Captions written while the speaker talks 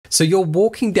So you're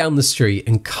walking down the street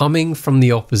and coming from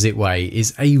the opposite way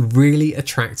is a really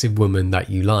attractive woman that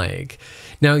you like.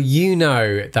 Now, you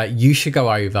know that you should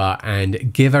go over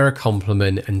and give her a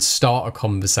compliment and start a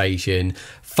conversation,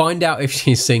 find out if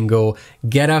she's single,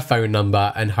 get her phone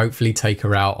number, and hopefully take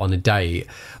her out on a date.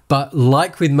 But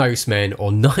like with most men,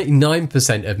 or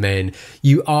 99% of men,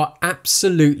 you are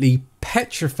absolutely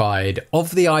petrified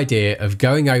of the idea of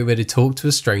going over to talk to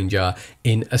a stranger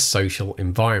in a social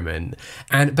environment.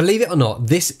 And believe it or not,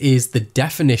 this is the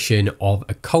definition of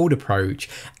a cold approach,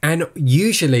 and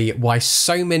usually why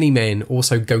so many men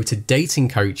also go to dating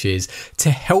coaches to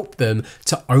help them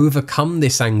to overcome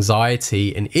this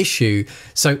anxiety and issue,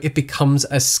 so it becomes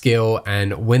a skill.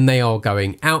 And when they are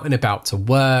going out and about to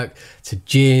work, to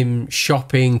gym,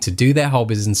 shopping, to do their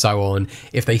hobbies and so on,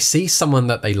 if they see someone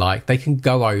that they like, they can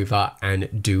go over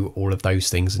and do all of those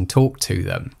things and talk to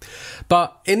them.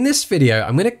 But in this video,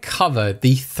 I'm going to cover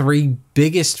the 3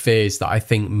 biggest fears that I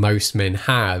think most men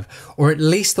have, or at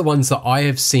least the ones that I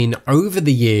have seen over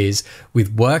the years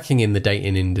with working in the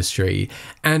dating industry,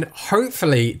 and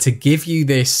hopefully to give you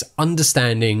this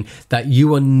understanding that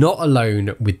you are not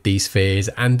alone with these fears,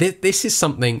 and this is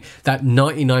something that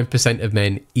 99% of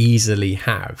men easily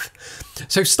have.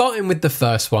 So starting with the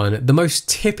first one, the most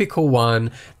typical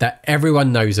one that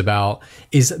everyone knows about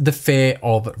is the fear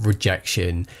of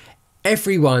rejection.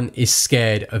 Everyone is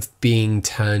scared of being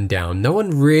turned down. No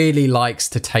one really likes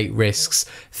to take risks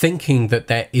thinking that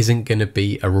there isn't going to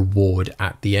be a reward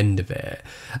at the end of it.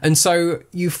 And so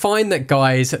you find that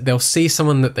guys, they'll see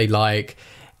someone that they like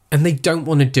and they don't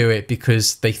want to do it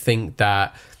because they think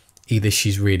that either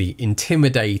she's really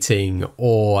intimidating,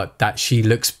 or that she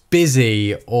looks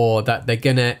busy, or that they're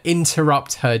going to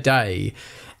interrupt her day.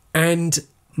 And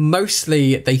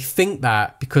mostly they think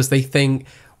that because they think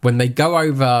when they go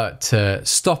over to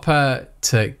stop her,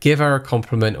 to give her a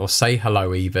compliment or say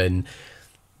hello even,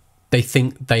 they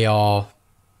think they are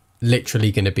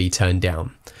literally going to be turned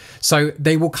down. So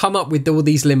they will come up with all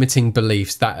these limiting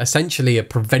beliefs that essentially are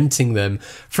preventing them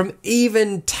from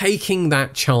even taking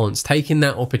that chance, taking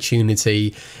that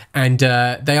opportunity. And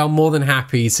they are more than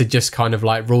happy to just kind of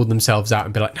like rule themselves out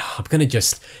and be like, no, I'm going to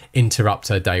just interrupt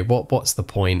her day. What's the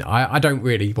point? I don't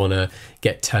really want to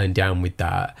get turned down with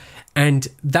that. And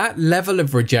that level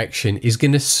of rejection is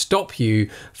going to stop you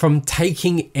from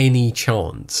taking any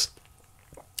chance.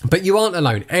 But you aren't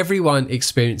alone. Everyone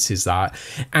experiences that,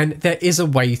 and there is a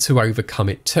way to overcome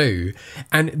it too.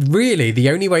 And really,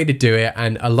 the only way to do it,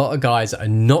 and a lot of guys are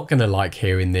not going to like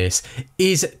hearing this,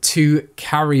 is to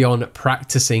carry on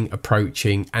practicing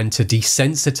approaching and to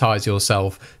desensitize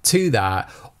yourself to that.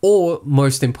 Or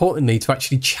most importantly, to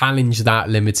actually challenge that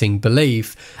limiting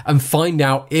belief and find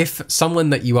out if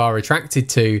someone that you are attracted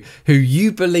to, who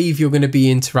you believe you're going to be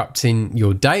interrupting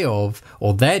your day of,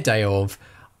 or their day of,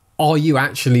 are you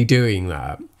actually doing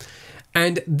that?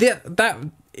 And that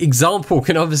example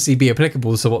can obviously be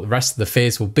applicable to what the rest of the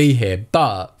fears will be here,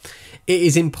 but it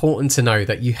is important to know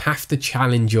that you have to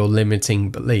challenge your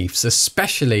limiting beliefs,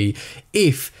 especially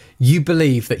if you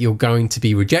believe that you're going to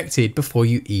be rejected before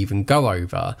you even go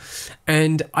over.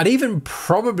 And I'd even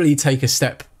probably take a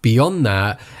step beyond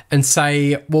that and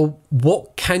say, well,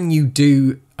 what can you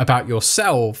do about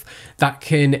yourself that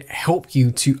can help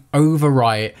you to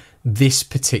overwrite this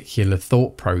particular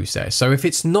thought process? So if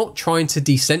it's not trying to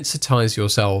desensitize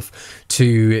yourself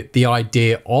to the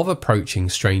idea of approaching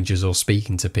strangers or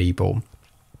speaking to people,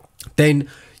 then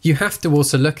you have to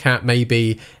also look at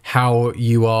maybe how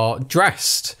you are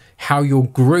dressed, how you're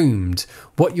groomed,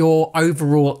 what your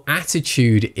overall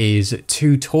attitude is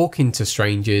to talking to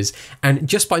strangers. And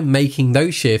just by making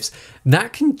those shifts,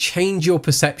 that can change your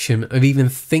perception of even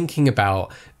thinking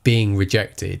about being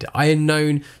rejected. I have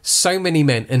known so many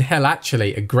men, and hell,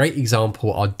 actually a great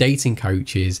example are dating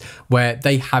coaches, where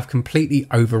they have completely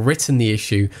overwritten the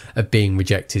issue of being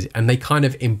rejected and they kind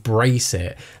of embrace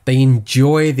it. They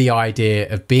enjoy the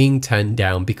idea of being turned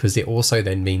down because it also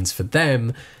then means for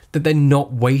them that they're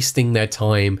not wasting their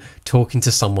time talking to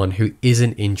someone who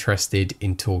isn't interested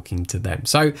in talking to them.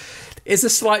 So it's a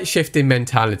slight shift in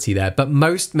mentality there, but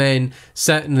most men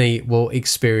certainly will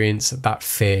experience that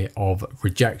fear of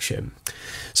rejection.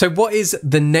 So what is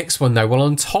the next one though? Well,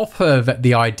 on top of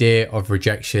the idea of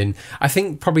rejection, I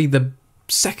think probably the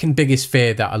second biggest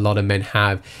fear that a lot of men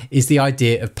have is the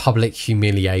idea of public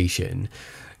humiliation.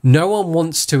 No one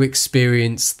wants to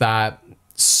experience that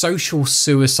social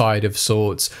suicide of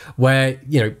sorts, where,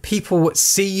 you know, people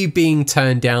see you being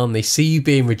turned down, they see you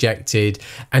being rejected,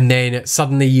 and then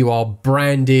suddenly you are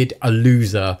branded a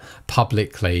loser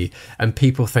publicly, and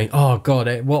people think, oh god,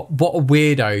 what a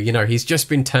weirdo, you know, he's just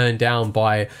been turned down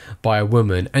by a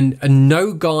woman, and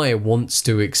no guy wants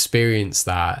to experience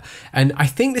that. And I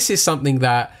think this is something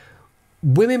that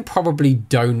women probably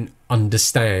don't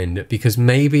understand, because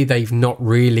maybe they've not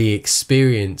really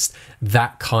experienced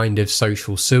that kind of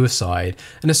social suicide,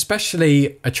 and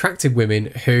especially attractive women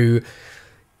who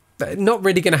are not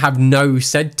really going to have no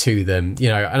said to them, you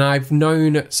know. And I've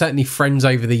known certainly friends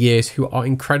over the years who are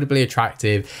incredibly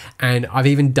attractive, and I've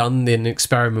even done an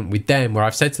experiment with them where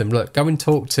I've said to them, look, go and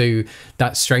talk to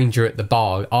that stranger at the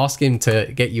bar, ask him to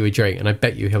get you a drink, and I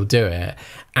bet you he'll do it.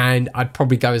 And I'd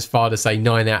probably go as far to say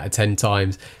 9 out of 10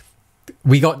 times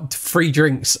we got free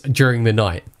drinks during the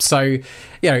night. So, you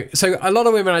know, so a lot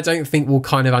of women, I don't think, will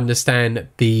kind of understand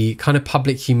the kind of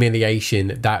public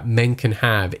humiliation that men can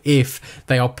have if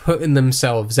they are putting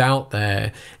themselves out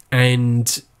there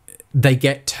and they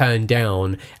get turned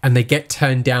down, and they get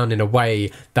turned down in a way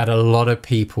that a lot of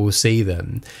people see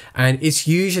them. And it's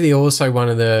usually also one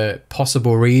of the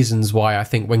possible reasons why I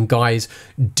think when guys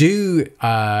do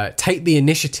take the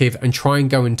initiative and try and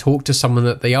go and talk to someone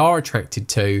that they are attracted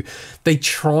to, they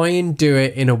try and do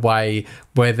it in a way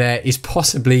where there is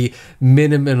possibly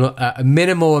a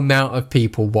minimal amount of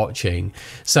people watching.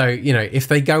 So, you know, if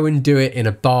they go and do it in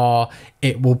a bar,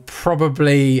 it will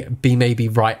probably be maybe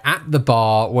right at the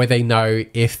bar, where they know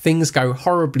if things go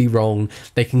horribly wrong,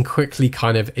 they can quickly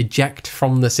kind of eject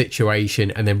from the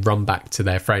situation and then run back to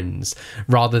their friends,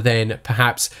 rather than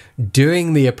perhaps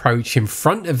doing the approach in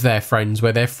front of their friends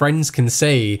where their friends can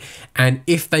see. And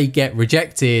if they get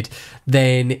rejected,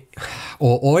 then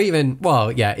or even,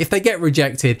 well, yeah, if they get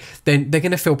rejected, then they're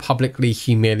going to feel publicly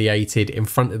humiliated in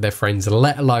front of their friends,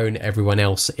 let alone everyone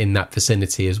else in that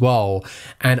vicinity as well.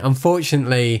 And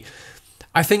unfortunately,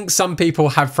 I think some people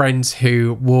have friends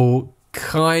who will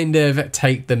kind of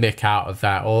take the mick out of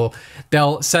that, or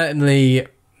they'll certainly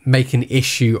make an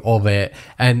issue of it.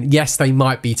 And yes, they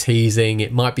might be teasing,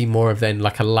 it might be more of then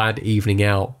like a lad evening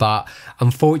out, but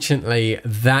unfortunately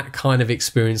that kind of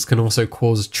experience can also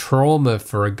cause trauma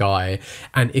for a guy,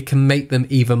 and it can make them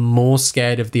even more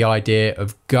scared of the idea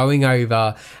of going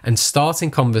over and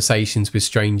starting conversations with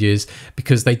strangers,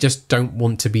 because they just don't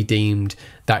want to be deemed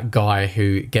that guy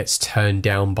who gets turned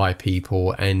down by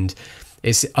people. And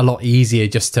it's a lot easier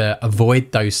just to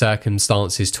avoid those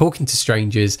circumstances, talking to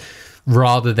strangers,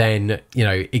 rather than, you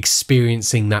know,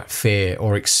 experiencing that fear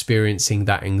or experiencing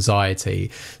that anxiety.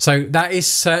 So that is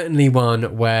certainly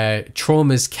one where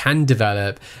traumas can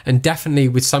develop, and definitely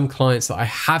with some clients that I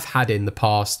have had in the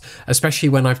past, especially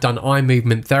when I've done eye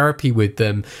movement therapy with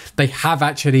them, they have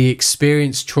actually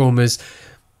experienced traumas,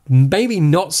 maybe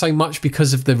not so much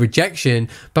because of the rejection,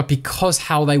 but because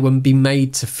how they would be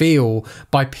made to feel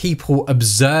by people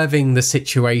observing the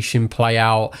situation play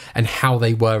out and how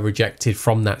they were rejected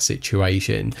from that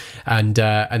situation. And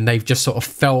they've just sort of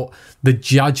felt the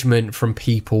judgment from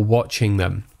people watching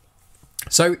them.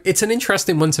 So it's an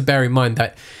interesting one to bear in mind,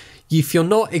 that if you're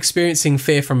not experiencing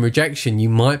fear from rejection, you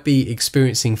might be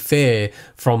experiencing fear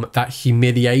from that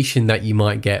humiliation that you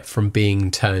might get from being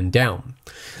turned down.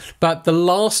 But the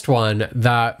last one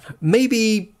that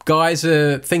maybe guys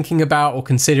are thinking about or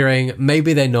considering,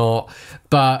 maybe they're not,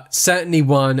 but certainly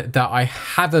one that I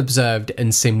have observed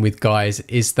and seen with guys,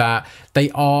 is that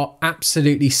they are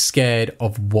absolutely scared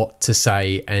of what to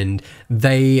say, and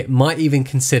they might even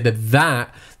consider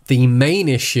that the main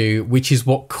issue, which is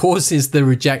what causes the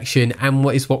rejection and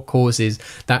what causes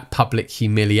that public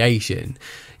humiliation.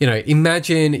 You know,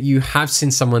 imagine you have seen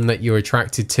someone that you're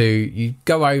attracted to, you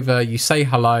go over, you say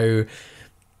hello,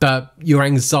 but your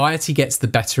anxiety gets the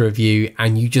better of you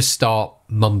and you just start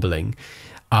mumbling.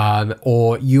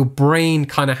 Or your brain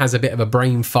kind of has a bit of a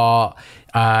brain fart.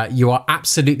 You are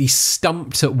absolutely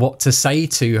stumped at what to say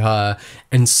to her.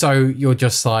 And so you're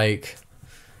just like,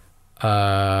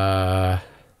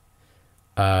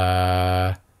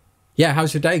 yeah,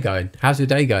 how's your day going? How's your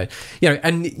day going? You know,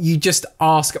 and you just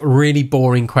ask really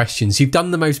boring questions. You've done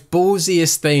the most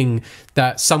ballsiest thing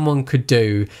that someone could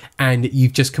do, and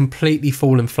you've just completely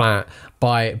fallen flat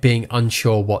by being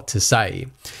unsure what to say.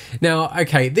 Now,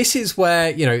 okay, this is where,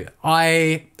 you know,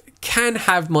 I can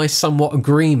have my somewhat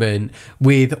agreement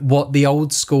with what the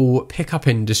old school pickup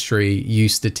industry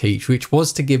used to teach, which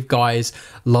was to give guys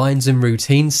lines and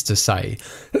routines to say.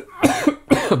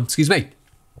 Excuse me.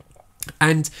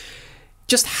 And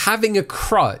just having a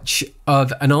crutch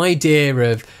of an idea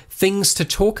of things to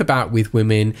talk about with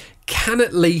women can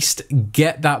at least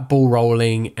get that ball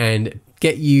rolling and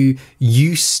get you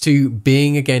used to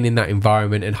being again in that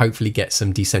environment and hopefully get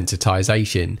some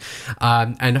desensitization.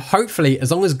 And hopefully,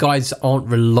 as long as guys aren't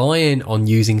relying on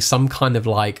using some kind of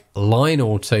like line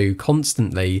or two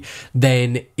constantly,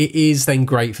 then it is then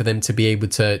great for them to be able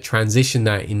to transition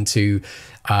that into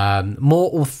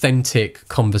more authentic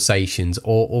conversations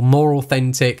or more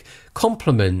authentic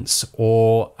compliments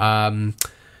or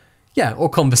or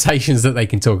conversations that they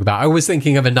can talk about. I was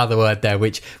thinking of another word there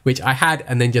which I had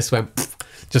and then just went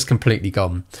just completely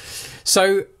gone.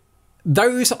 So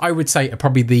those, I would say, are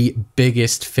probably the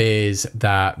biggest fears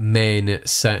that men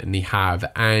certainly have.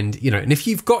 And, you know, and if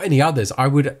you've got any others, I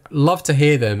would love to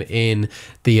hear them in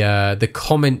the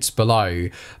comments below.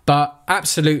 But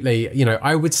absolutely, you know,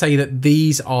 I would say that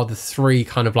these are the three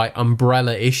kind of like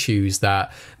umbrella issues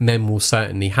that men will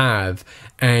certainly have.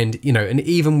 And, you know, and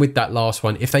even with that last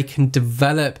one, if they can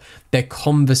develop their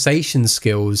conversation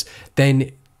skills,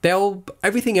 then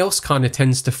everything else kind of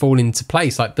tends to fall into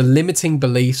place. Like the limiting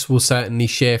beliefs will certainly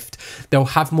shift. They'll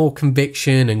have more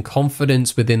conviction and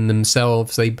confidence within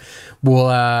themselves. They will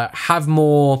have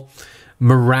more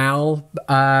morale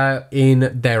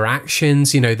in their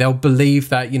actions. You know, they'll believe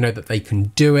that, you know, that they can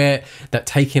do it, that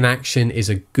taking action is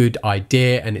a good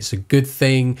idea and it's a good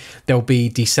thing. They'll be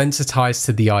desensitized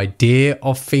to the idea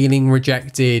of feeling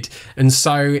rejected. And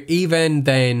so even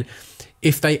then,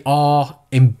 if they are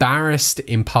embarrassed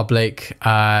in public,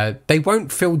 they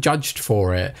won't feel judged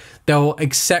for it. They'll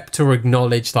accept or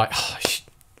acknowledge like, oh,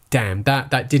 damn,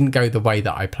 that didn't go the way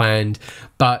that I planned.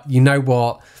 But you know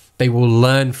what? They will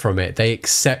learn from it. They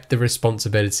accept the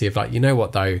responsibility of like, you know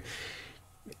what though?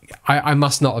 I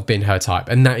must not have been her type.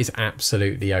 And that is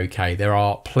absolutely okay. There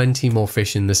are plenty more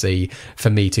fish in the sea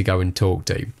for me to go and talk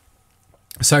to.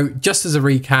 So just as a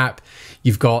recap,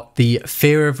 you've got the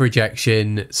fear of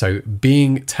rejection, so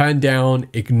being turned down,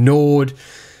 ignored,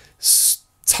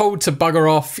 told to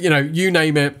bugger off, you know, you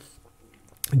name it.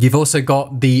 You've also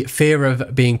got the fear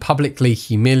of being publicly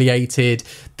humiliated,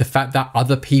 the fact that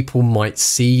other people might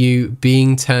see you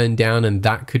being turned down, and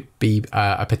that could be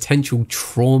a potential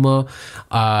trauma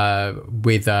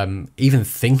with even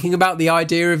thinking about the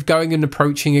idea of going and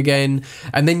approaching again.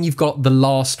 And then you've got the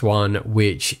last one,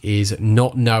 which is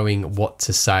not knowing what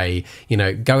to say, you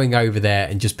know, going over there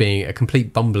and just being a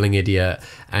complete bumbling idiot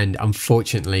and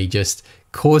unfortunately just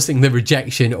causing the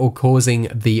rejection or causing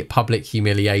the public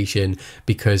humiliation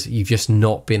because you've just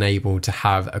not been able to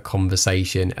have a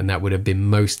conversation, and that would have been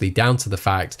mostly down to the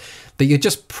fact that you're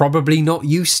just probably not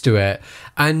used to it.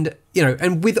 And you know,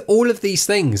 and with all of these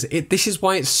things, this is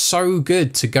why it's so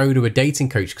good to go to a dating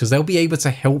coach, because they'll be able to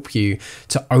help you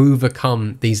to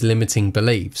overcome these limiting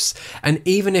beliefs. And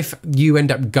even if you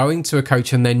end up going to a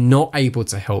coach and they're not able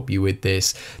to help you with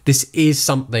this is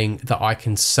something that I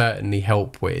can certainly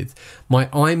help with. My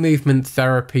eye movement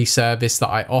therapy service that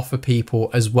I offer people,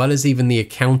 as well as even the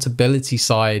accountability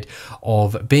side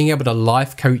of being able to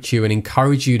life coach you and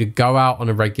encourage you to go out on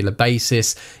a regular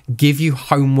basis, give you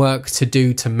homework to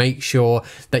do to make sure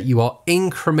that you are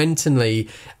incrementally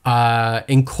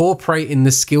incorporating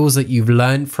the skills that you've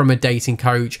learned from a dating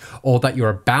coach, or that you're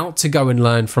about to go and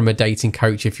learn from a dating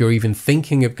coach if you're even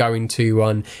thinking of going to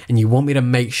one, and you want me to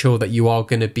make sure that you are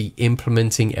going to be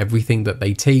implementing everything that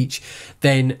they teach,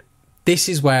 then this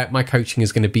is where my coaching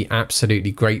is going to be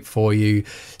absolutely great for you.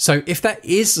 So if that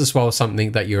is as well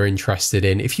something that you're interested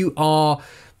in, if you are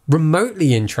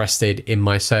remotely interested in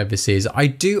my services, I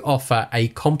do offer a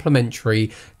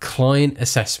complimentary client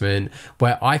assessment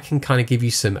where I can kind of give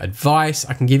you some advice,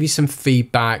 I can give you some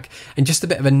feedback, and just a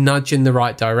bit of a nudge in the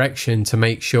right direction to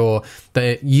make sure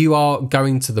that you are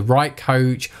going to the right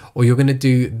coach, or you're going to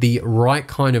do the right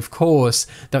kind of course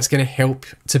that's going to help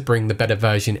to bring the better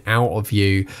version out of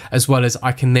you, as well as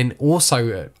I can then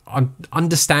also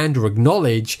understand or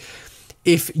acknowledge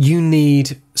if you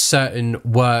need certain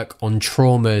work on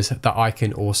traumas that I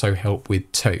can also help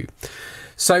with too.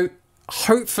 So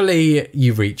hopefully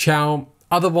you reach out.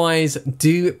 Otherwise,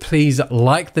 do please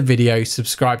like the video,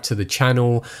 subscribe to the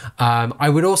channel. I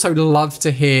would also love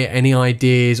to hear any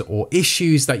ideas or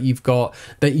issues that you've got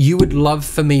that you would love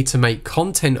for me to make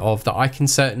content of, that I can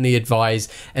certainly advise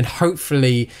and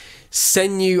hopefully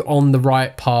send you on the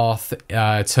right path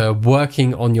to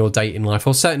working on your dating life,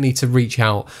 or certainly to reach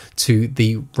out to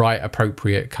the right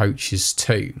appropriate coaches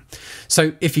too.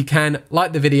 So if you can,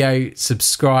 like the video,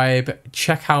 subscribe,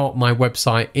 check out my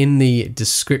website in the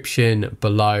description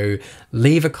below,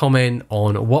 leave a comment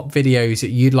on what videos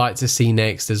you'd like to see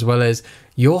next, as well as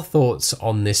your thoughts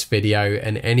on this video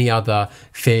and any other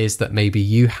fears that maybe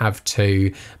you have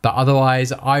too. But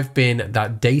otherwise, I've been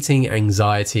that dating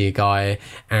anxiety guy,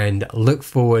 and look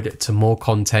forward to more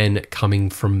content coming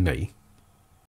from me.